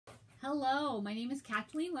Hello, my name is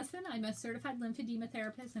Kathleen Lisson. I'm a certified lymphedema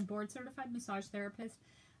therapist and board certified massage therapist.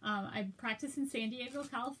 I practice in San Diego,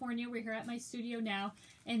 California. We're here at my studio now.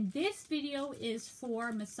 And this video is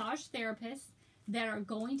for massage therapists that are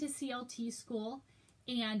going to CLT school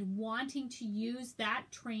and wanting to use that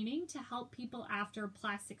training to help people after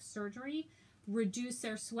plastic surgery reduce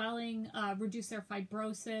their swelling, reduce their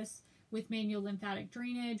fibrosis with manual lymphatic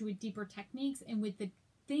drainage, with deeper techniques, and with the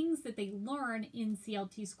things that they learn in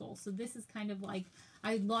CLT school. So this is kind of like,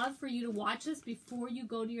 I'd love for you to watch this before you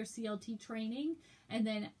go to your CLT training, and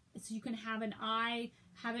then so you can have an eye,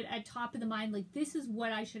 have it at top of the mind, like this is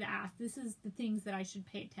what I should ask. This is the things that I should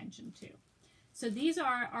pay attention to. So these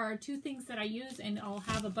are two things that I use, and I'll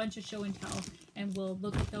have a bunch of show and tell, and we'll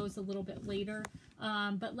look at those a little bit later.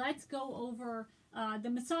 But let's go over the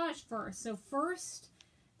massage first. So first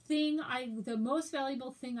thing, the most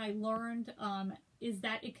valuable thing I learned is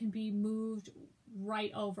that it can be moved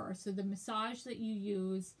right over. So the massage that you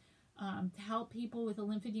use to help people with a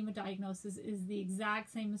lymphedema diagnosis is the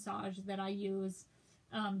exact same massage that I use,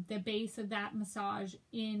 the base of that massage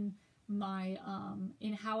in my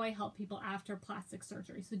in how I help people after plastic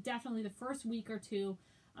surgery. So definitely the first week or two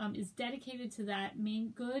is dedicated to that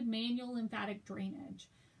good manual lymphatic drainage.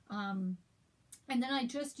 And then I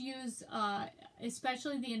just use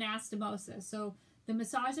especially the anastomosis. So the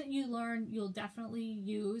massage that you learn, you'll definitely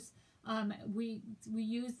use. We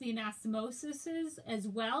use the anastomosis as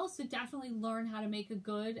well, so definitely learn how to make a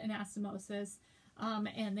good anastomosis.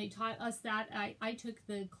 And they taught us that. I took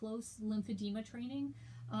the Klose lymphedema training,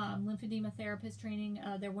 lymphedema therapist training.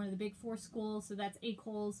 They're one of the big four schools, so that's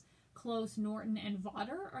ACOLS, Klose, Norton, and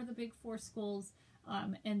Vodder are the big four schools.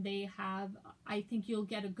 And they have, I think you'll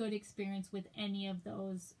get a good experience with any of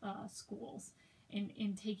those schools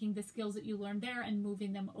in taking the skills that you learned there and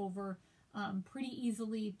moving them over pretty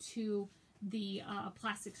easily to the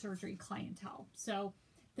plastic surgery clientele. So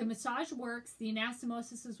the massage works, the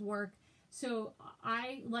anastomoses work. So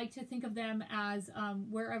I like to think of them as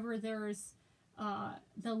wherever there's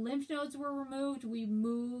the lymph nodes were removed, we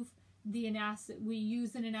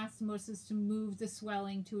use an anastomosis to move the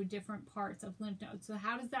swelling to different parts of lymph nodes. So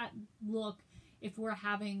how does that look if we're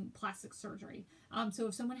having plastic surgery? So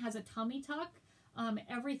if someone has a tummy tuck,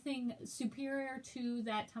 everything superior to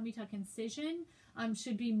that tummy tuck incision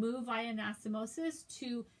should be moved via anastomosis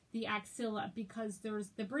to the axilla, because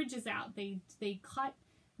the bridge is out. They cut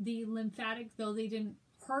the lymphatic, though they didn't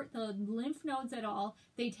hurt the lymph nodes at all.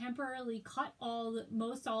 They temporarily cut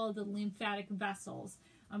most all of the lymphatic vessels,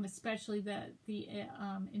 especially the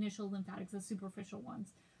initial lymphatics, the superficial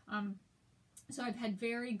ones. So I've had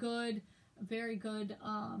very good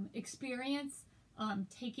experience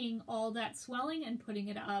taking all that swelling and putting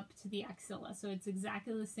it up to the axilla. So it's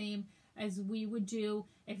exactly the same as we would do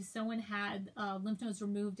if someone had lymph nodes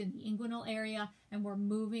removed in the inguinal area, and we're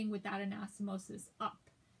moving with that anastomosis up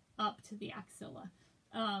to the axilla.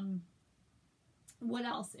 What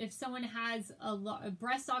else? If someone has a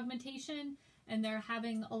breast augmentation and they're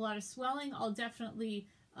having a lot of swelling, I'll definitely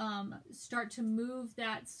start to move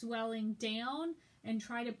that swelling down and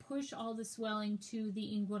try to push all the swelling to the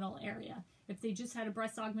inguinal area. If they just had a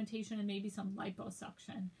breast augmentation and maybe some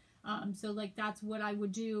liposuction. So like that's what I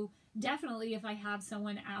would do definitely if I have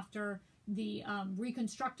someone after the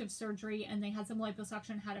reconstructive surgery and they had some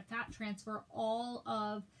liposuction, had a fat transfer, all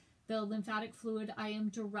of the lymphatic fluid I am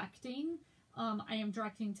directing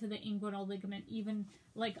to the inguinal ligament, even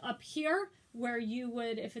like up here where you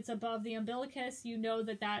would, if it's above the umbilicus, you know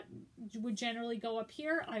that would generally go up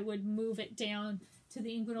here. I would move it down to the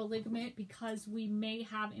inguinal ligament because we may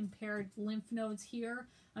have impaired lymph nodes here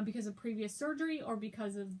because of previous surgery or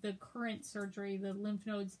because of the current surgery. The lymph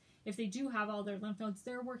nodes, if they do have all their lymph nodes,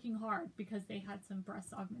 they're working hard because they had some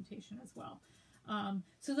breast augmentation as well.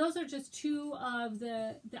 So those are just two of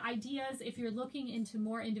the ideas. If you're looking into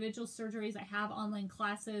more individual surgeries, I have online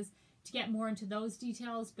classes to get more into those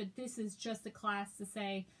details, but this is just a class to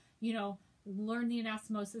say, you know, learn the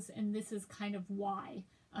anastomosis, and this is kind of why.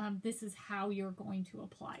 This is how you're going to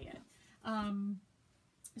apply it.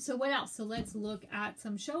 So what else? So let's look at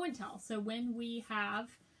some show and tell. So when we have,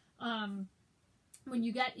 when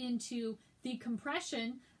you get into the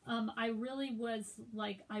compression, I really was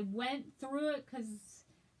like, I went through it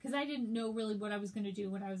because I didn't know really what I was going to do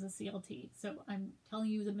when I was a CLT. So I'm telling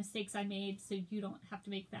you the mistakes I made so you don't have to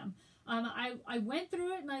make them. I went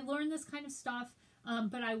through it and I learned this kind of stuff,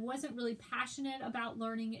 but I wasn't really passionate about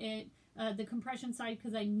learning it, the compression side,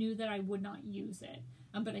 because I knew that I would not use it.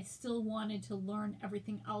 But I still wanted to learn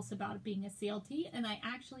everything else about it being a CLT, and I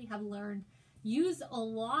actually have used a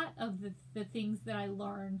lot of the things that I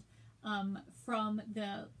learned from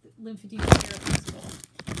the lymphedema therapy school.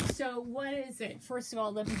 So what is it? First of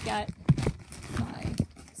all, let me get my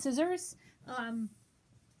scissors.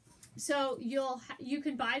 So you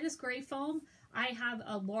can buy this gray foam. I have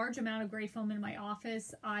a large amount of gray foam in my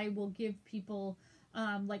office. I will give people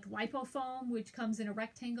like lipo foam, which comes in a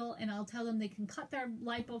rectangle, and I'll tell them they can cut their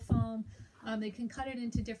lipo foam. They can cut it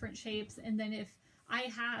into different shapes, and then if I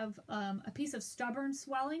have a piece of stubborn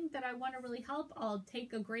swelling that I want to really help, I'll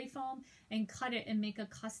take a gray foam and cut it and make a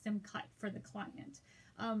custom cut for the client.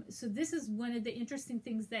 So this is one of the interesting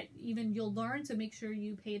things that even you'll learn, so make sure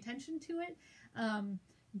you pay attention to it,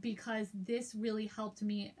 because this really helped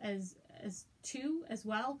me as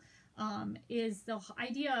well, is the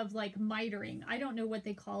idea of like mitering. I don't know what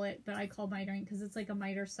they call it, but I call mitering because it's like a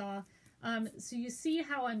miter saw. So you see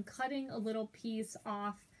how I'm cutting a little piece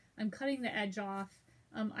off. I'm cutting the edge off.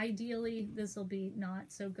 Ideally, this will be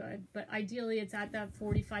not so good, but ideally it's at that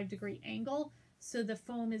 45-degree angle. So the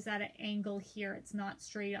foam is at an angle here. It's not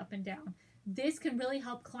straight up and down. This can really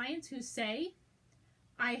help clients who say,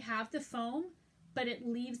 I have the foam, but it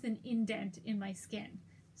leaves an indent in my skin.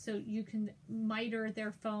 So you can miter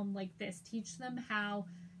their foam like this. Teach them how,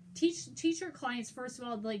 teach your clients, first of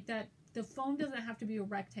all, like that the foam doesn't have to be a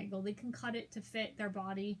rectangle. They can cut it to fit their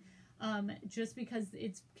body. Just because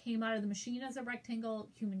it came out of the machine as a rectangle,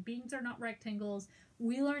 human beings are not rectangles.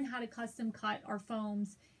 We learn how to custom cut our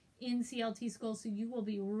foams in CLT school, so you will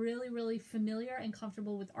be really, really familiar and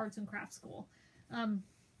comfortable with arts and crafts school.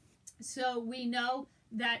 So we know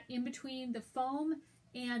that in between the foam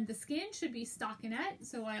and the skin should be stockinette.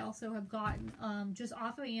 So I also have gotten just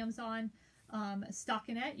off of Amazon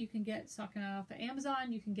stockinette. You can get stockinette off of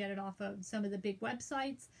Amazon. You can get it off of some of the big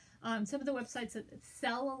websites. Some of the websites that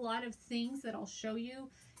sell a lot of things that I'll show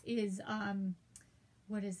you is,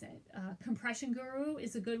 what is it? Compression Guru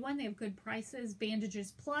is a good one. They have good prices.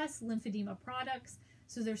 Bandages Plus, Lymphedema Products.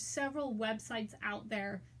 So there's several websites out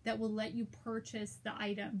there that will let you purchase the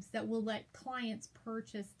items, that will let clients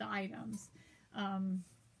purchase the items.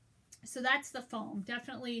 So that's the foam.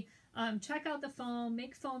 Definitely check out the foam,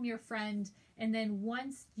 make foam your friend, and then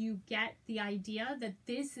once you get the idea that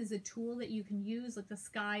this is a tool that you can use, like the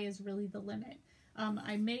sky is really the limit.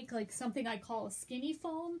 I make like something I call a skinny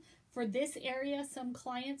foam for this area. Some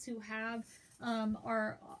clients who have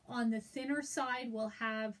are on the thinner side will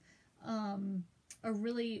have a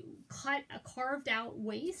really carved out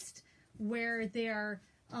waist where they're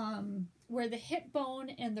where the hip bone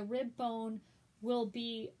and the rib bone will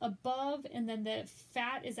be above, and then the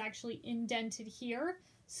fat is actually indented here,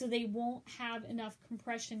 so they won't have enough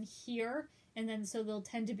compression here, and then so they'll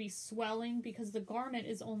tend to be swelling because the garment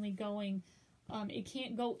is only going, it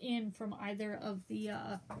can't go in from either of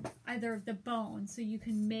the bones. So you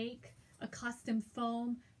can make a custom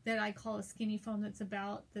foam that I call a skinny foam that's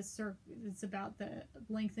about the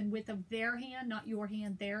length and width of their hand, not your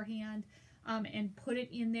hand, their hand, and put it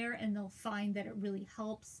in there, and they'll find that it really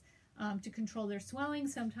helps to control their swelling.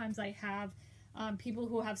 Sometimes I have people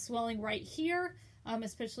who have swelling right here,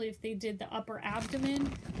 especially if they did the upper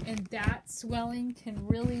abdomen, and that swelling can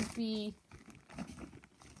really be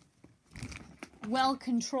well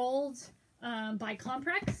controlled by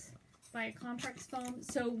Comprex, by a Comprex foam.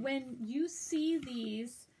 So when you see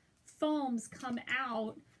these foams come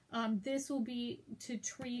out, this will be to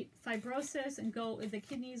treat fibrosis, and the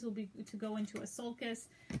kidneys will be to go into a sulcus.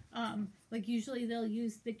 Like usually they'll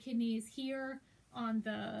use the kidneys here on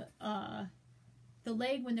the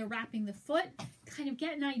leg when they're wrapping the foot. Kind of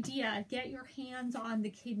get an idea, get your hands on the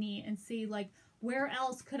kidney and see like, where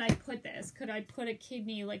else could I put this? Could I put a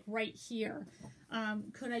kidney like right here?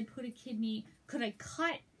 Could I put a kidney, could I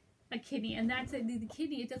cut a kidney? And that's it. The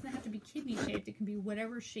kidney, it doesn't have to be kidney shaped. It can be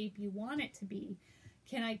whatever shape you want it to be.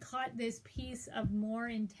 Can I cut this piece of more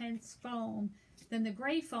intense foam than the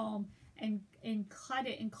gray foam and cut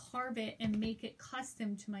it and carve it and make it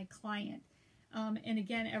custom to my client? And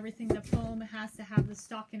again, everything, the foam has to have the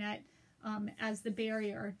stockinette as the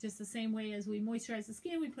barrier, just the same way as we moisturize the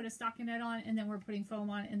skin, we put a stockinette on, and then we're putting foam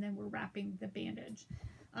on, and then we're wrapping the bandage.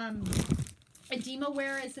 Edema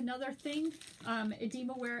wear is another thing.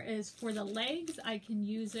 Edema wear is for the legs. I can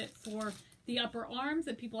use it for the upper arms,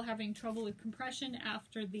 that people are having trouble with compression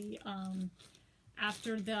after the arm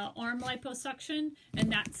liposuction,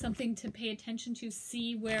 and that's something to pay attention to.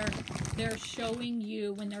 See where they're showing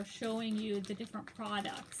you, when they're showing you the different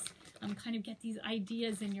products. Kind of get these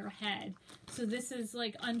ideas in your head. So this is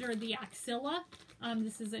like under the axilla.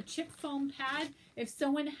 This is a chip foam pad. If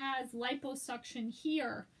someone has liposuction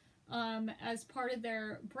here, as part of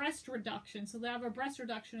their breast reduction, so they'll have a breast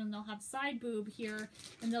reduction and they'll have side boob here,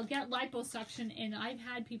 and they'll get liposuction, and I've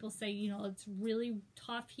had people say, you know, it's really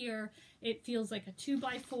tough here, it feels like a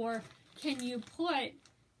 2x4. Can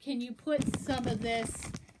can you put some of this,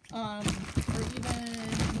 or even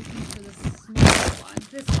looking for the smaller one,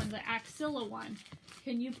 this one, the axilla one,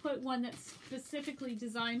 can you put one that's specifically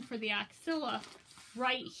designed for the axilla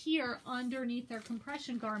right here underneath their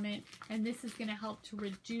compression garment, and this is going to help to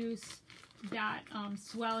reduce that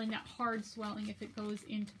swelling, that hard swelling if it goes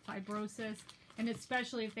into fibrosis, and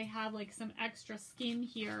especially if they have like some extra skin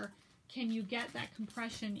here, can you get that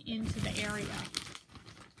compression into the area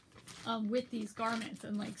with these garments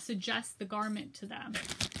and like suggest the garment to them.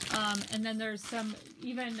 And then there's some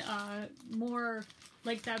even more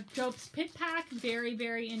like that Jope's Pit Pack, very,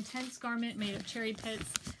 very intense garment made of cherry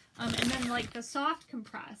pits. And then like the soft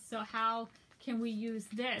compress. So how can we use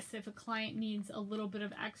this if a client needs a little bit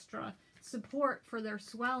of extra support for their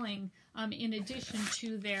swelling in addition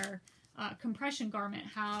to their compression garment?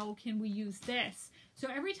 How can we use this? So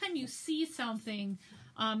every time you see something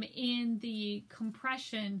in the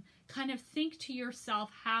compression, kind of think to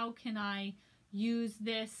yourself, how can I use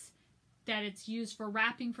this, that it's used for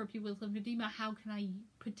wrapping for people with lymphedema, how can I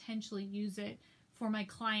potentially use it for my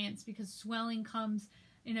clients? Because swelling comes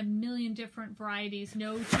in a million different varieties.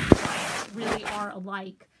 No two clients really are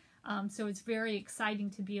alike. So it's very exciting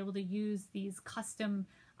to be able to use these custom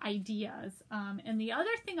ideas. And the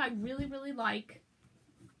other thing I really, really like,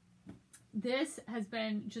 this has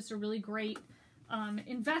been just a really great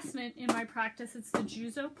investment in my practice. It's the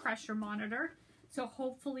Juzo pressure monitor. So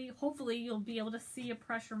hopefully you'll be able to see a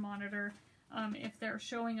pressure monitor if they're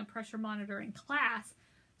showing a pressure monitor in class.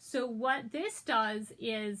 So what this does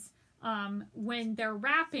is when they're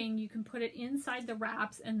wrapping, you can put it inside the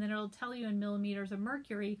wraps, and then it'll tell you in millimeters of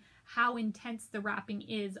mercury how intense the wrapping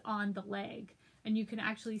is on the leg. And you can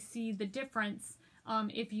actually see the difference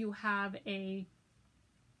if you have a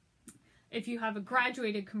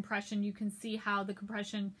graduated compression. You can see how the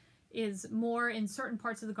compression is more in certain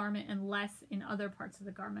parts of the garment and less in other parts of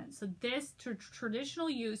the garment. So this traditional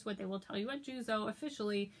use, what they will tell you at Juzo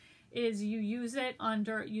officially, is you use it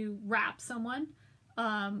under, you wrap someone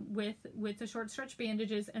with the short stretch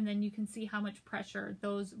bandages, and then you can see how much pressure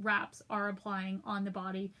those wraps are applying on the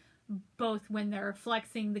body, both when they're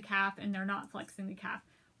flexing the calf and they're not flexing the calf.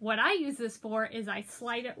 What I use this for is I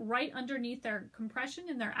slide it right underneath their compression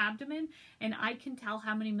in their abdomen, and I can tell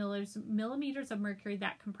how many millimeters of mercury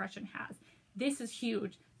that compression has. This is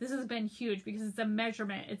huge. This has been huge because it's a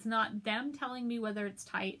measurement. It's not them telling me whether it's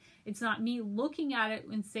tight. It's not me looking at it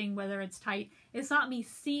and saying whether it's tight. It's not me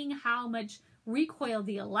seeing how much recoil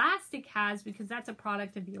the elastic has, because that's a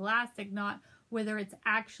product of the elastic, not whether it's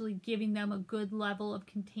actually giving them a good level of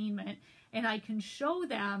containment. And I can show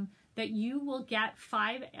them that you will get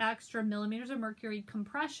 5 extra millimeters of mercury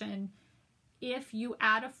compression if you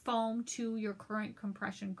add a foam to your current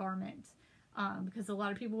compression garment. Because a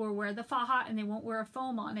lot of people will wear the faja and they won't wear a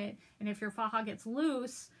foam on it. And if your faja gets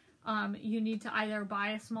loose, you need to either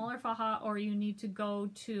buy a smaller faja, or you need to go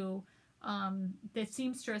to the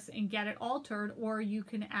seamstress and get it altered, or you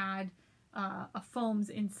can add foams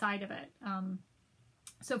inside of it.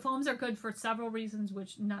 So foams are good for several reasons,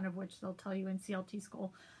 which none of which they'll tell you in CLT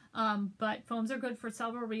school. But foams are good for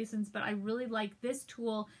several reasons, but I really like this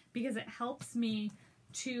tool because it helps me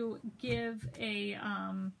to give a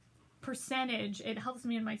percentage. It helps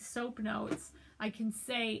me in my soap notes. I can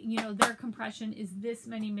say, you know, their compression is this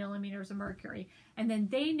many millimeters of mercury, and then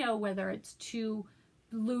they know whether it's too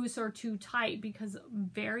loose or too tight, because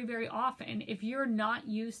very, very often, if you're not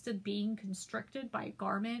used to being constricted by a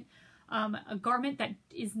garment that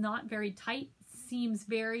is not very tight seems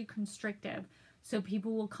very constrictive. So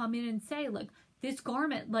people will come in and say, look, this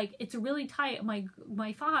garment, like, it's really tight. My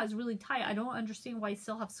faja is really tight. I don't understand why I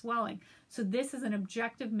still have swelling. So this is an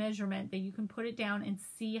objective measurement that you can put it down and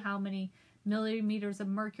see how many millimeters of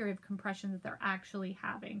mercury of compression that they're actually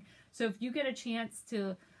having. So if you get a chance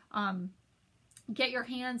to get your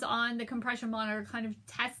hands on the compression monitor, kind of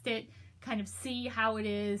test it, kind of see how it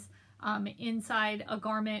is inside a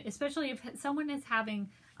garment, especially if someone is having,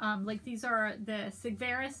 like these are the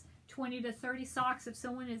Sigvaris 20 to 30 socks. If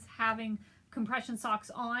someone is having compression socks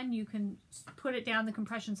on, you can put it down the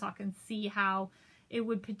compression sock and see how it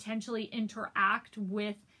would potentially interact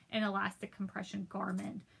with an elastic compression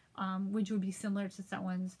garment, which would be similar to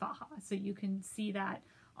someone's faja. So you can see that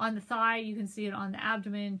on the thigh, you can see it on the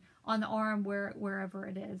abdomen, on the arm, wherever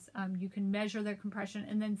it is. You can measure their compression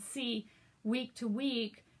and then see week to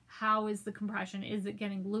week, how is the compression? Is it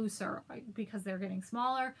getting looser because they're getting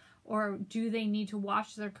smaller, or do they need to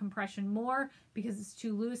wash their compression more because it's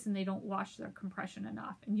too loose and they don't wash their compression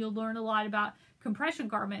enough? And you'll learn a lot about compression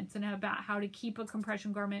garments and about how to keep a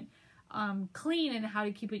compression garment clean and how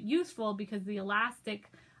to keep it useful, because the elastic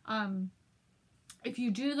if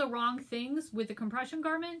you do the wrong things with the compression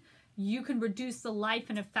garment, you can reduce the life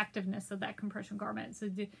and effectiveness of that compression garment. So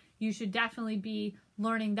you should definitely be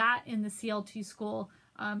learning that in the CLT school,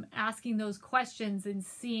 asking those questions and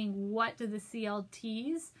seeing what do the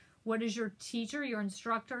CLTs, what does your teacher, your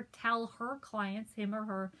instructor tell her clients, him or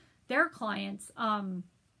her, their clients, on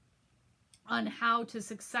how to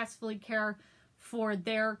successfully care for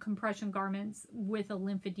their compression garments with a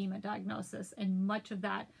lymphedema diagnosis. And much of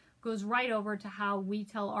that goes right over to how we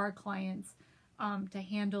tell our clients to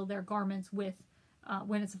handle their garments with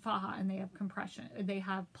when it's a faja and they have compression, they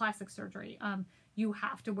have plastic surgery. You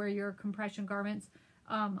have to wear your compression garments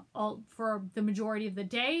for the majority of the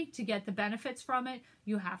day to get the benefits from it.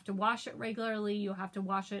 You have to wash it regularly. You have to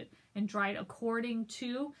wash it and dry it according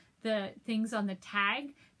to the things on the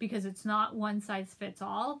tag, because it's not one size fits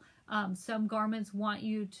all. Some garments want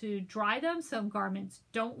you to dry them. Some garments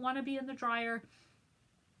don't want to be in the dryer.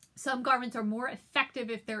 Some garments are more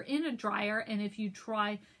effective if they're in a dryer, and if you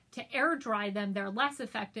try to air dry them, they're less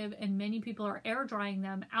effective, and many people are air drying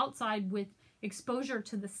them outside with exposure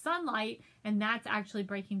to the sunlight, and that's actually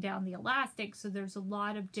breaking down the elastic. So there's a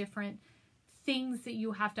lot of different things that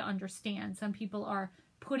you have to understand. Some people are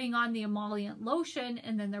putting on the emollient lotion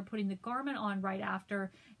and then they're putting the garment on right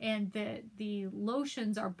after, and the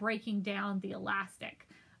lotions are breaking down the elastic.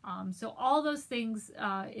 So all those things,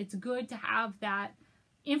 it's good to have that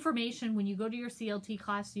information when you go to your CLT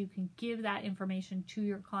class, so you can give that information to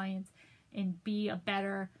your clients and be a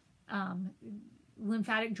better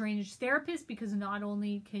lymphatic drainage therapist, because not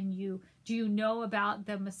only do you know about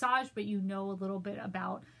the massage, but you know a little bit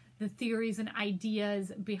about the theories and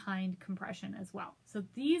ideas behind compression as well. So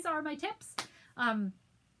these are my tips. And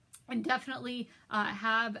definitely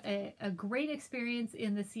have a great experience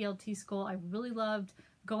in the CLT school. I really loved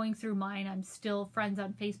going through mine. I'm still friends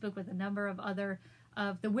on Facebook with a number of other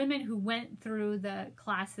of the women who went through the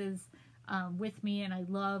classes with me, and I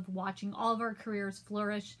love watching all of our careers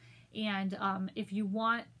flourish. And if you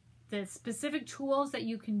want the specific tools that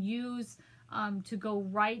you can use to go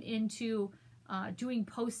right into doing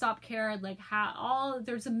post-op care, like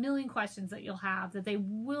there's a million questions that you'll have that they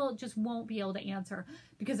won't be able to answer,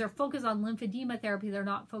 because they're focused on lymphedema therapy. They're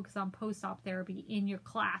not focused on post-op therapy in your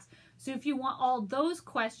class. So if you want all those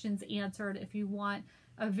questions answered, if you want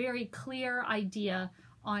a very clear idea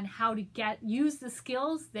on how to use the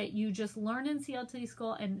skills that you just learned in CLT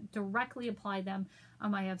school and directly apply them,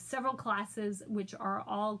 I have several classes which are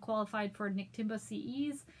all qualified for NCTIMBA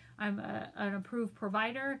CEs. I'm an approved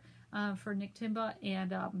provider for NCTIMBA,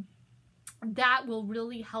 and that will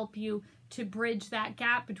really help you to bridge that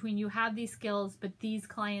gap between you have these skills, but these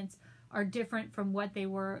clients are different from what they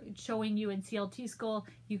were showing you in CLT school.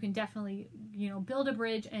 You can definitely, build a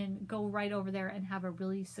bridge and go right over there and have a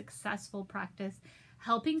really successful practice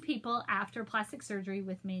helping people after plastic surgery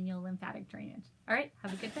with manual lymphatic drainage. All right,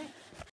 have a good day.